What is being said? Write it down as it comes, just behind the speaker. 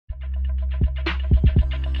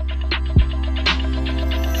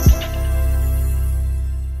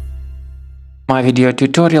My video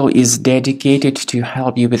tutorial is dedicated to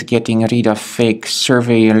help you with getting rid of fake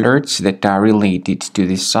survey alerts that are related to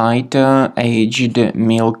the site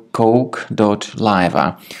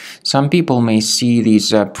Agedmilkoak.live. Some people may see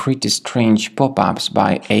these pretty strange pop-ups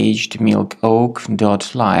by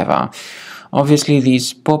Agedmilkoak.live. Obviously,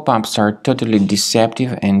 these pop-ups are totally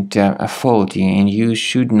deceptive and faulty, and you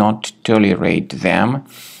should not tolerate them.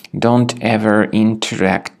 Don't ever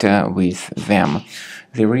interact with them.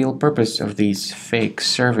 The real purpose of these fake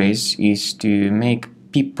surveys is to make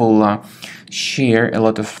people share a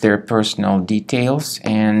lot of their personal details,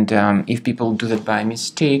 and if people do that by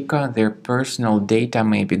mistake, their personal data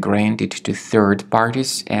may be granted to third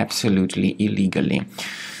parties absolutely illegally.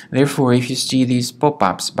 Therefore, if you see these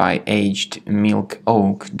pop-ups by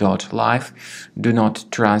Agedmilkoak.live, do not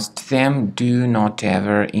trust them, do not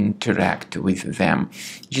ever interact with them.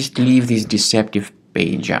 Just leave this deceptive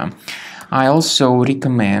page. I also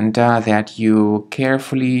recommend that you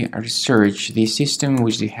carefully research the system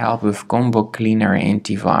with the help of Combo Cleaner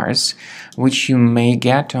Antivirus, which you may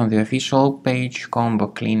get on the official page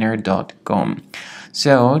combocleaner.com.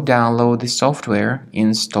 So download the software,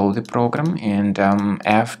 install the program, and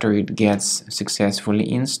after it gets successfully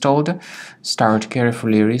installed, start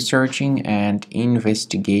carefully researching and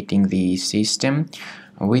investigating the system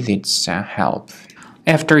with its help.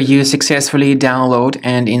 After you successfully download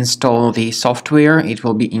and install the software, it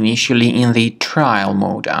will be initially in the trial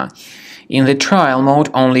mode. In the trial mode,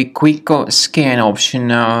 only quick scan option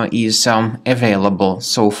is available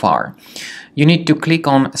so far. You need to click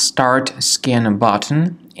on Start Scan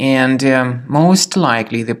button, and most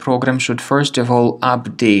likely the program should first of all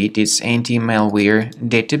update its anti-malware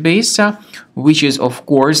database, which is of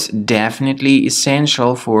course definitely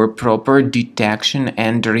essential for proper detection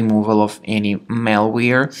and removal of any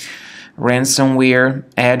malware, ransomware,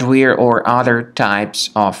 adware, or other types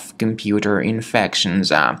of computer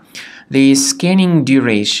infections. The scanning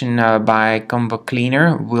duration by Combo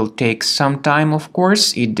Cleaner will take some time, of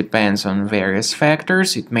course. It depends on various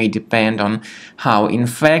factors. It may depend on how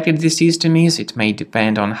infected the system is. It may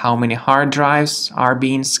depend on how many hard drives are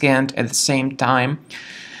being scanned at the same time.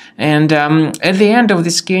 And at the end of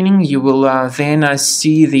the scanning, you will then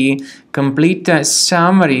see the complete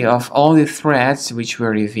summary of all the threats which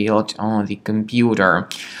were revealed on the computer.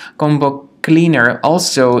 Combo Cleaner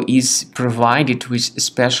also is provided with a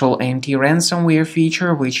special anti-ransomware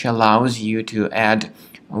feature which allows you to add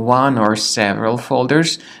one or several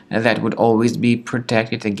folders that would always be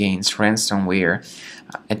protected against ransomware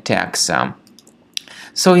attacks.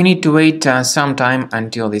 So you need to wait some time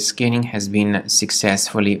until the scanning has been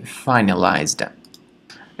successfully finalized.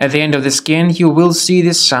 At the end of the scan, you will see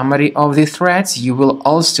the summary of the threats. You will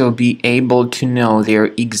also be able to know their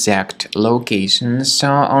exact locations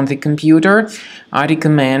on the computer. I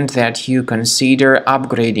recommend that you consider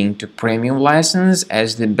upgrading to premium license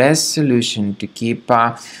as the best solution to keep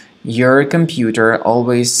your computer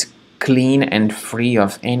always clean and free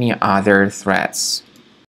of any other threats.